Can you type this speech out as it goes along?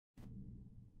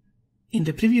In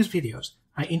the previous videos,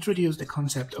 I introduced the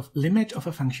concept of limit of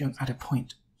a function at a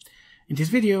point. In this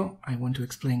video, I want to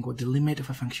explain what the limit of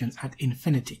a function at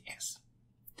infinity is.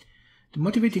 The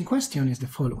motivating question is the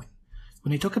following.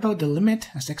 When I talk about the limit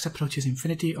as x approaches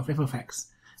infinity of f of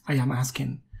x, I am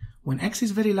asking, when x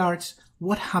is very large,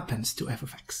 what happens to f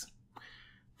of x?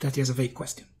 That's just a vague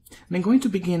question. And I'm going to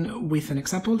begin with an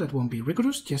example that won't be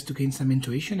rigorous, just to gain some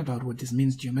intuition about what this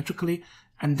means geometrically,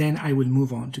 and then I will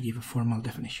move on to give a formal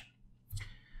definition.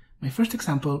 My first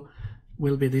example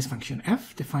will be this function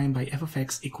f, defined by f of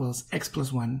x equals x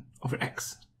plus 1 over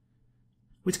x,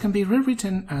 which can be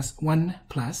rewritten as 1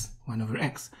 plus 1 over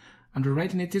x, and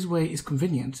rewriting it this way is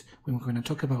convenient when we're going to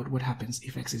talk about what happens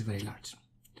if x is very large.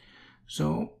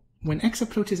 So when x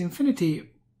approaches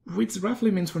infinity, which roughly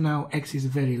means for now x is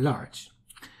very large,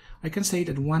 I can say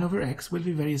that 1 over x will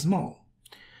be very small.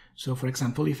 So for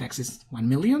example, if x is 1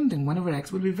 million, then 1 over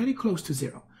x will be very close to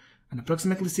 0. And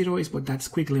approximately 0 is what that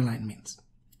squiggly line means.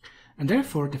 And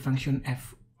therefore, the function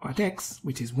f at x,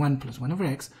 which is 1 plus 1 over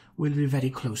x, will be very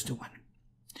close to 1.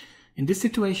 In this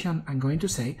situation, I'm going to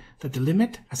say that the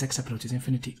limit as x approaches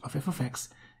infinity of f of x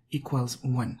equals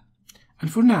 1. And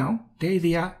for now, the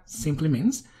idea simply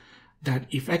means that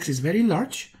if x is very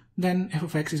large, then f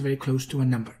of x is very close to a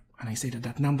number. And I say that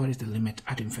that number is the limit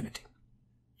at infinity.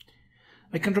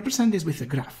 I can represent this with a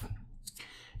graph.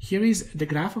 Here is the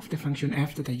graph of the function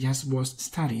f that I just was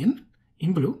studying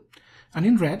in blue, and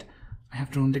in red I have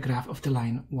drawn the graph of the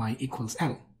line y equals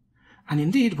L. And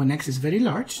indeed, when x is very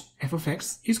large, f of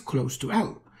x is close to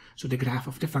L, so the graph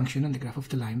of the function and the graph of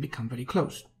the line become very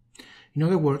close. In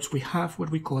other words, we have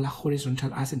what we call a horizontal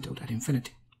asymptote at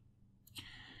infinity.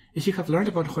 If you have learned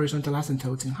about horizontal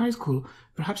asymptotes in high school,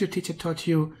 perhaps your teacher taught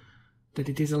you that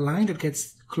it is a line that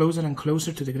gets closer and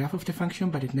closer to the graph of the function,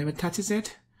 but it never touches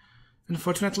it.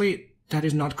 Unfortunately, that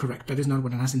is not correct. That is not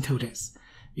what an asymptote is.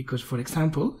 Because, for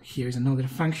example, here is another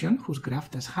function whose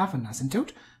graph does have an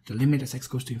asymptote. The limit as x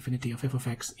goes to infinity of f of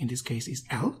x, in this case, is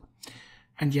L.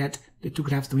 And yet, the two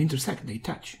graphs do intersect. They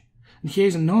touch. And here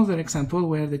is another example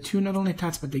where the two not only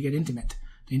touch, but they get intimate.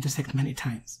 They intersect many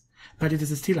times. But it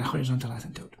is still a horizontal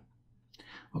asymptote.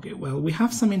 Okay, well, we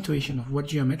have some intuition of what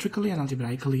geometrically and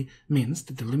algebraically means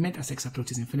that the limit as x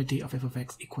approaches infinity of f of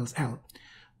x equals L.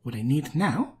 What I need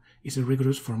now is a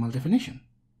rigorous formal definition.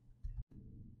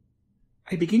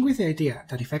 I begin with the idea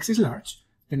that if x is large,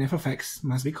 then f of x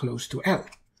must be close to L.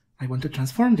 I want to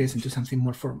transform this into something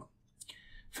more formal.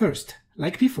 First,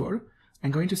 like before, I'm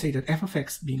going to say that f of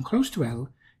x being close to L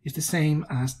is the same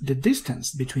as the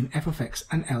distance between f of x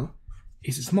and L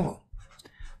is small.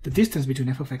 The distance between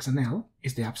f of x and L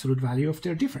is the absolute value of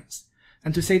their difference.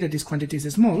 And to say that this quantity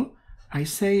is small, I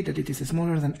say that it is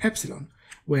smaller than epsilon,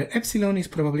 where epsilon is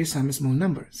probably some small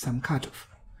number, some cutoff.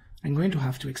 I'm going to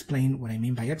have to explain what I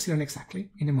mean by epsilon exactly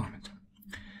in a moment.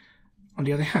 On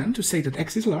the other hand, to say that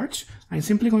x is large, I'm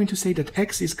simply going to say that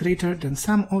x is greater than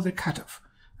some other cutoff,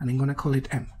 and I'm going to call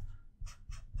it m.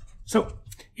 So,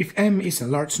 if m is a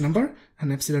large number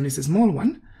and epsilon is a small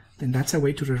one, then that's a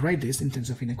way to rewrite this in terms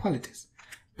of inequalities.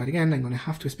 But again, I'm going to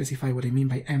have to specify what I mean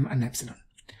by m and epsilon.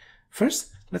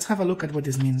 First, let's have a look at what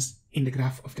this means in the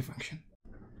graph of the function.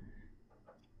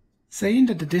 Saying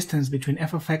that the distance between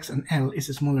f of x and L is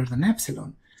smaller than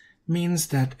epsilon means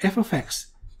that f of x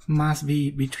must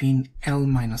be between L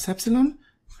minus epsilon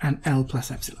and L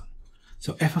plus epsilon.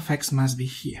 So f of x must be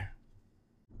here.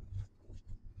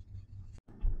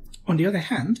 On the other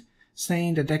hand,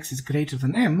 saying that x is greater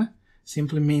than m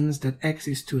simply means that x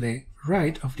is to the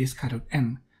right of this cutout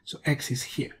m, so x is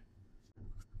here.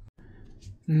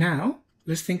 Now,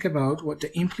 let's think about what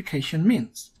the implication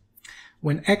means.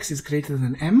 When x is greater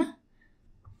than m,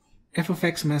 f of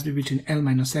x must be between L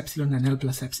minus epsilon and L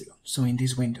plus epsilon, so in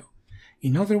this window.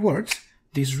 In other words,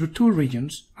 these two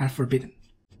regions are forbidden.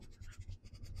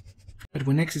 But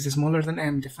when x is smaller than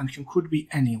m, the function could be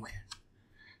anywhere.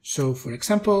 So, for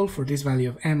example, for this value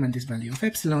of m and this value of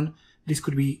epsilon, this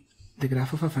could be the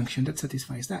graph of a function that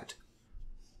satisfies that.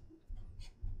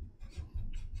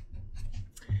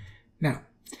 Now,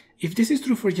 if this is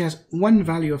true for just one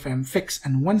value of m fixed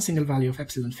and one single value of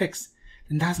epsilon fixed,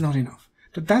 then that's not enough.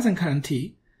 That doesn't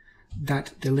guarantee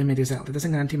that the limit is L. That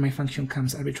doesn't guarantee my function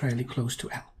comes arbitrarily close to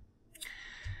L.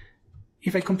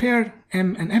 If I compare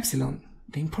m and epsilon,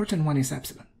 the important one is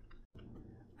epsilon.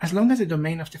 As long as the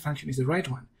domain of the function is the right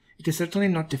one, it is certainly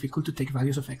not difficult to take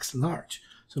values of x large.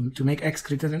 So to make x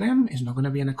greater than m is not going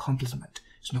to be an accomplishment.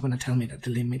 It's not going to tell me that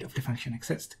the limit of the function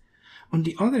exists. On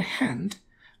the other hand,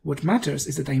 what matters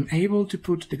is that I'm able to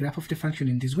put the graph of the function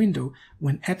in this window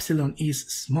when epsilon is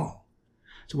small.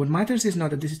 So what matters is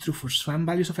not that this is true for some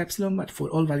values of epsilon, but for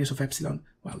all values of epsilon,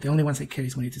 well, the only ones I care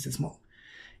is when it is small.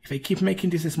 If I keep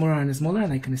making this smaller and smaller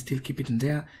and I can still keep it in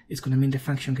there, it's going to mean the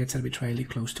function gets arbitrarily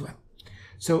close to L.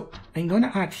 So I'm going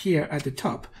to add here at the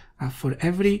top for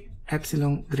every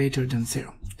epsilon greater than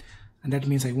 0. And that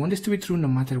means I want this to be true no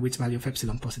matter which value of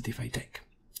epsilon positive I take.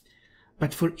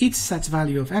 But for each such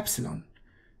value of epsilon,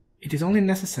 it is only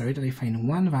necessary that I find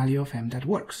one value of m that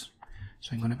works.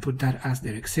 So I'm going to put that as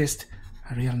there exists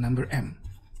a real number m.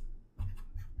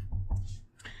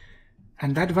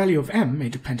 And that value of m may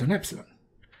depend on epsilon.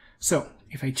 So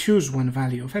if I choose one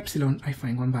value of epsilon, I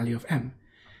find one value of m.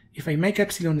 If I make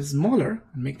epsilon smaller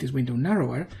and make this window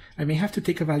narrower, I may have to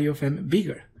take a value of m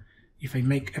bigger. If I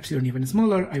make epsilon even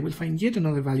smaller, I will find yet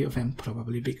another value of m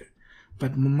probably bigger.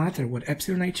 But no matter what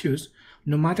epsilon I choose,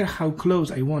 no matter how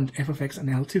close I want f of x and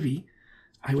L to be,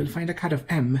 I will find a cut of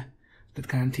m that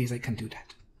guarantees I can do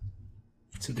that.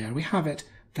 So there we have it.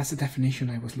 That's the definition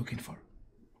I was looking for.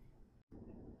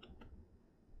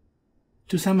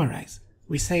 To summarize,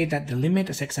 we say that the limit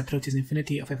as x approaches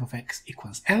infinity of f of x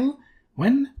equals L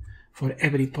when, for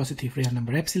every positive real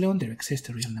number epsilon, there exists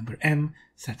a real number m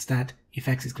such that if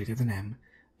x is greater than m,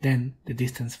 then the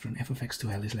distance from f of x to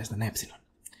L is less than epsilon.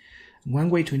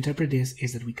 One way to interpret this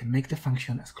is that we can make the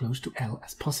function as close to L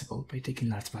as possible by taking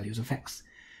large values of x.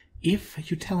 If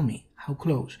you tell me how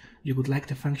close you would like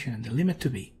the function and the limit to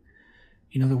be,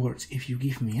 in other words, if you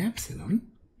give me epsilon,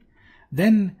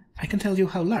 then I can tell you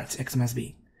how large x must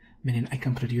be, meaning I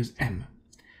can produce m.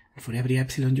 And for every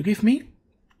epsilon you give me,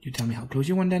 you tell me how close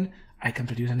you want, then I can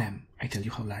produce an m. I tell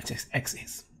you how large x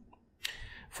is.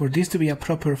 For this to be a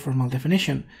proper formal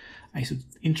definition, I should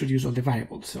introduce all the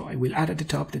variables. So I will add at the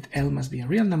top that L must be a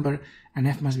real number and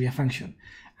f must be a function.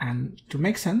 And to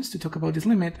make sense, to talk about this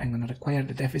limit, I'm going to require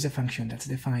that f is a function that's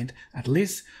defined at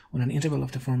least on an interval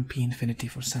of the form p infinity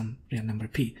for some real number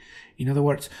p. In other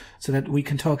words, so that we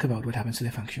can talk about what happens to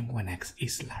the function when x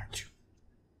is large.